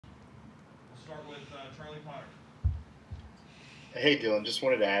start with Charlie Potter. Hey Dylan, just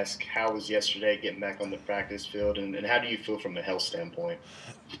wanted to ask how was yesterday getting back on the practice field and how do you feel from a health standpoint?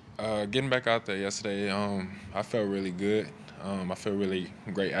 Getting back out there yesterday, I felt really good. I feel really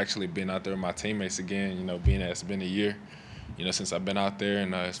great actually being out there with my teammates again. Being that it's been a year, since I've been out there,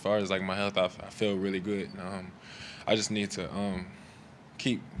 and as far as like my health, I feel really good. I just need to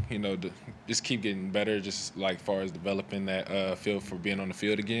keep, just keep getting better, just like far as developing that feel for being on the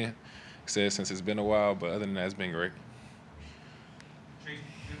field again. Said since it's been a while, but other than that, it's been great. Chase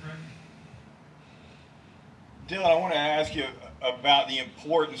Goodrich. Dylan, I want to ask you about the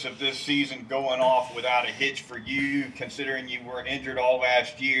importance of this season going off without a hitch for you, considering you were injured all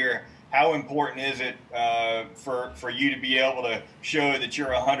last year. How important is it for you to be able to show that you're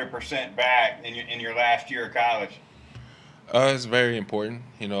 100% back in your last year of college? It's very important.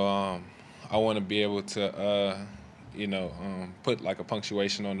 I want to be able to, put like a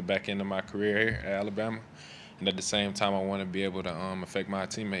punctuation on the back end of my career here at Alabama, and at the same time, I want to be able to affect my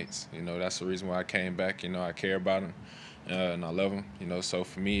teammates. That's the reason why I came back. I care about them, and I love them. So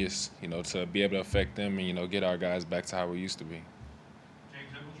for me, it's to be able to affect them and get our guys back to how we used to be.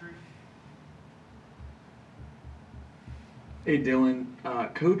 James Ogletree. Hey Dylan,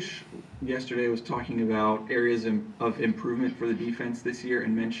 Coach yesterday was talking about areas of improvement for the defense this year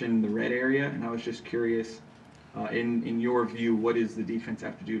and mentioned the red area, and I was just curious, in your view, what does the defense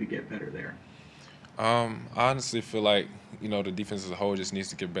have to do to get better there? I honestly feel like the defense as a whole just needs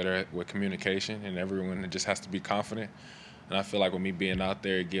to get better with communication, and everyone just has to be confident. And I feel like with me being out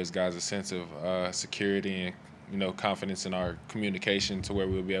there, it gives guys a sense of security and confidence in our communication to where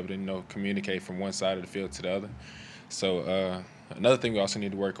we'll be able to communicate from one side of the field to the other. So another thing we also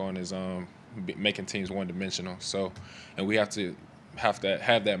need to work on is making teams one-dimensional. So, and we have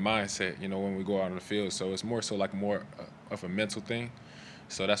that mindset, when we go out on the field. So it's more so like more of a mental thing.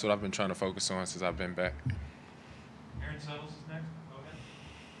 So that's what I've been trying to focus on since I've been back. Aaron Settles is next.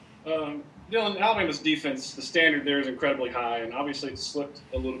 Go ahead. Dylan, Alabama's defense, the standard there is incredibly high, and obviously it slipped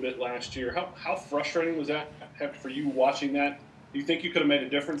a little bit last year. How frustrating was that for you watching that? Do you think you could have made a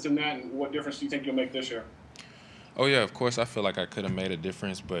difference in that, and what difference do you think you'll make this year? Oh yeah, of course I feel like I could have made a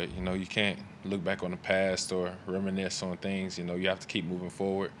difference, but you can't look back on the past or reminisce on things. You have to keep moving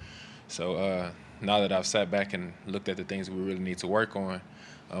forward. So now that I've sat back and looked at the things we really need to work on,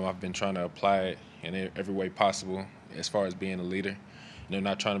 I've been trying to apply it in every way possible as far as being a leader.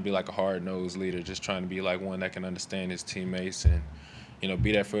 Not trying to be like a hard-nosed leader, just trying to be like one that can understand his teammates and,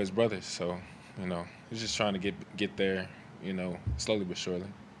 be there for his brothers. So, he's just trying to get there, slowly but surely.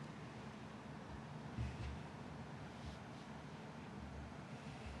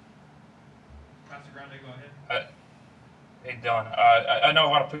 Casa Grande, go ahead. Hey Dylan, I know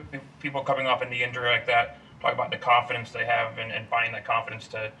a lot of people coming off a knee injury like that talk about the confidence they have and finding that confidence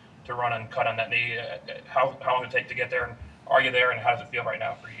to run and cut on that knee. How long did it take to get there, and are you there, and how does it feel right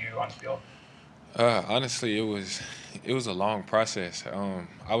now for you on the field? Honestly, it was a long process.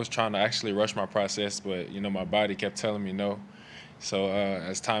 I was trying to actually rush my process, but my body kept telling me no. So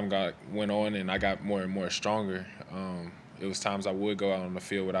as time went on and I got more and more stronger, it was times I would go out on the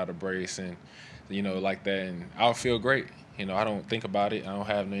field without a brace and like that, and I'll feel great. I don't think about it. I don't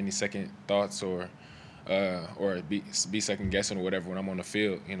have any second thoughts or be second guessing or whatever when I'm on the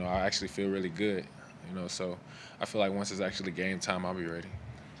field. I actually feel really good. So I feel like once it's actually game time, I'll be ready.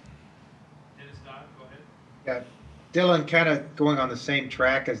 Dennis Dodd, go ahead. Yeah, Dylan, kind of going on the same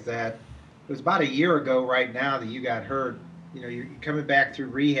track as that. It was about a year ago right now that you got hurt. You're coming back through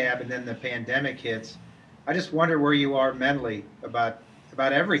rehab, and then the pandemic hits. I just wonder where you are mentally about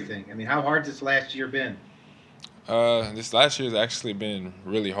everything. I mean, how hard's this last year been? This last year has actually been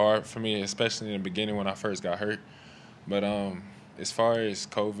really hard for me, especially in the beginning when I first got hurt. But as far as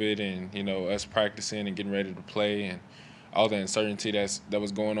COVID and us practicing and getting ready to play and all the uncertainty that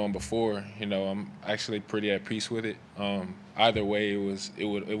was going on before, I'm actually pretty at peace with it. Either way, it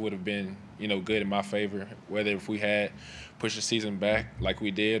would have been good in my favor. Whether if we had pushed the season back like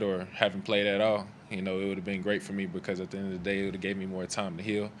we did or haven't played at all, it would have been great for me because at the end of the day, it would have gave me more time to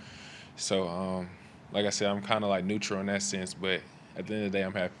heal. So, like I said, I'm kind of like neutral in that sense, but at the end of the day,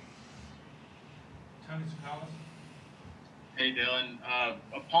 I'm happy. Tony Tsoukalas. Hey Dylan,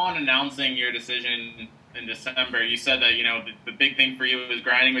 upon announcing your decision in December, you said that the big thing for you was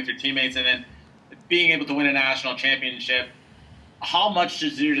grinding with your teammates and then being able to win a national championship. How much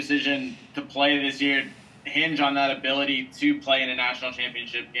does your decision to play this year hinge on that ability to play in a national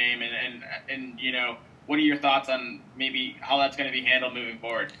championship game? And what are your thoughts on maybe how that's going to be handled moving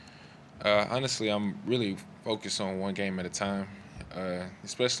forward? Honestly, I'm really focused on one game at a time.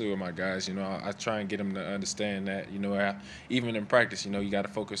 especially with my guys. You know, I try and get them to understand that, you know, even in practice, you know, you got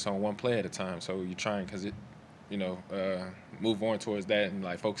to focus on one play at a time. So you try and, move on towards that and,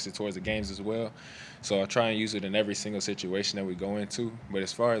 like, focus it towards the games as well. So I try and use it in every single situation that we go into. But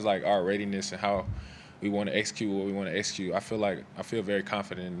as far as, like, our readiness and how we want to execute what we want to execute, I feel very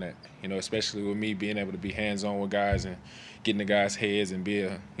confident in that, you know, especially with me being able to be hands-on with guys and getting the guys' heads and be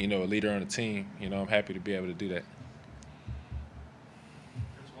a leader on the team. You know, I'm happy to be able to do that.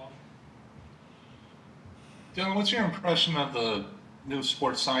 Dylan, what's your impression of the new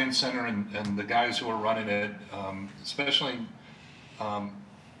Sports Science Center and the guys who are running it, especially,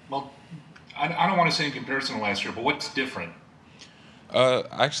 well, I don't want to say in comparison to last year, but what's different?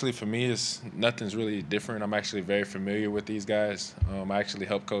 Actually, for me, nothing's really different. I'm actually very familiar with these guys. I actually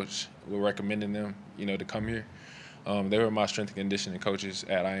helped coach. We're recommending them, you know, to come here. They were my strength and conditioning coaches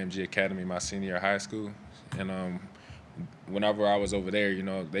at IMG Academy my senior year of high school, and whenever I was over there, you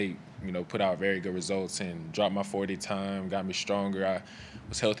know, they, you know, put out very good results and dropped my 40 time, got me stronger. I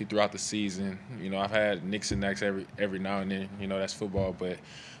was healthy throughout the season. You know, I've had nicks and knacks every now and then. You know, that's football, but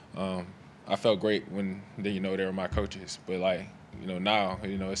I felt great when they were my coaches. But, like, you know, now,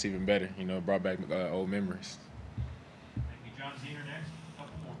 you know, it's even better. You know, it brought back old memories. Thank you. John Zener next. A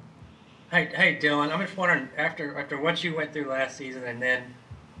couple more. Hey, Dylan. I'm just wondering, after what you went through last season, and then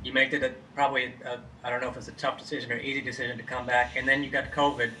you made it probably I don't know if it's a tough decision or easy decision to come back, and then you got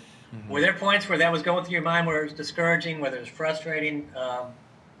COVID. Mm-hmm. Were there points where that was going through your mind, where it was discouraging, whether it was frustrating? I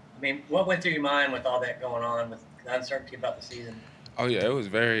mean, what went through your mind with all that going on, with the uncertainty about the season? Oh yeah, it was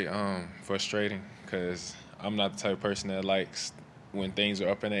very frustrating, because I'm not the type of person that likes when things are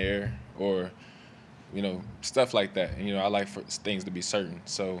up in the air or, you know, stuff like that. You know, I like for things to be certain.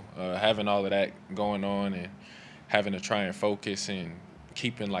 So having all of that going on and having to try and focus and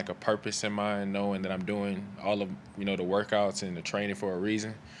keeping, like, a purpose in mind, knowing that I'm doing all of, you know, the workouts and the training for a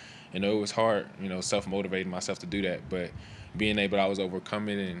reason. You know, it was hard, you know, self-motivating myself to do that. But being able, I was overcome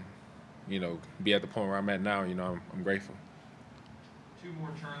it and, you know, be at the point where I'm at now, you know, I'm grateful. Two more,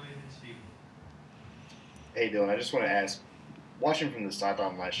 Charlie, and then Steve. Hey, Dylan, I just want to ask, watching from the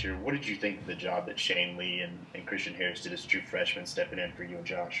sideline last year, what did you think of the job that Shane Lee and Christian Harris did as true freshmen stepping in for you and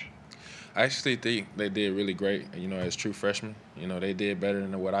Josh? I actually think they did really great, you know, as true freshmen. You know, they did better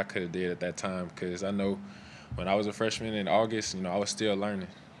than what I could have did at that time, because I know when I was a freshman in August, you know, I was still learning,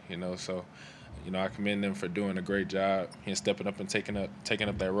 you know. So, you know, I commend them for doing a great job and stepping up and taking up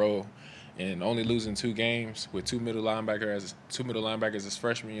that role. And only losing 2 games with two middle linebackers as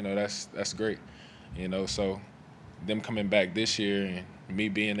freshmen, you know, that's great. You know, so them coming back this year and me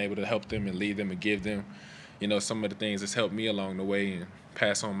being able to help them and lead them and give them, you know, some of the things that's helped me along the way and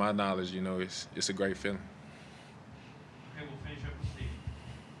pass on my knowledge, you know, it's a great feeling. Okay, we'll finish up with Steve.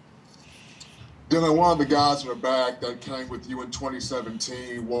 Dylan, one of the guys in the back that came with you in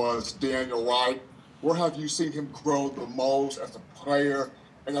 2017 was Daniel Wright. Where have you seen him grow the most as a player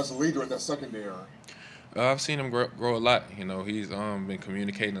and as a leader in that secondary? I've seen him grow a lot. You know, he's been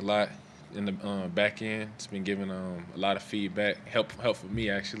communicating a lot in the back end. It's been giving a lot of feedback, help for me,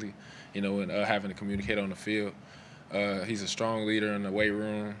 actually, you know, and having to communicate on the field. He's a strong leader in the weight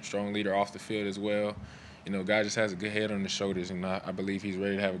room, strong leader off the field as well. You know, guy just has a good head on his shoulders, and I believe he's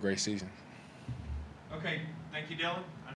ready to have a great season. Okay, thank you, Dylan.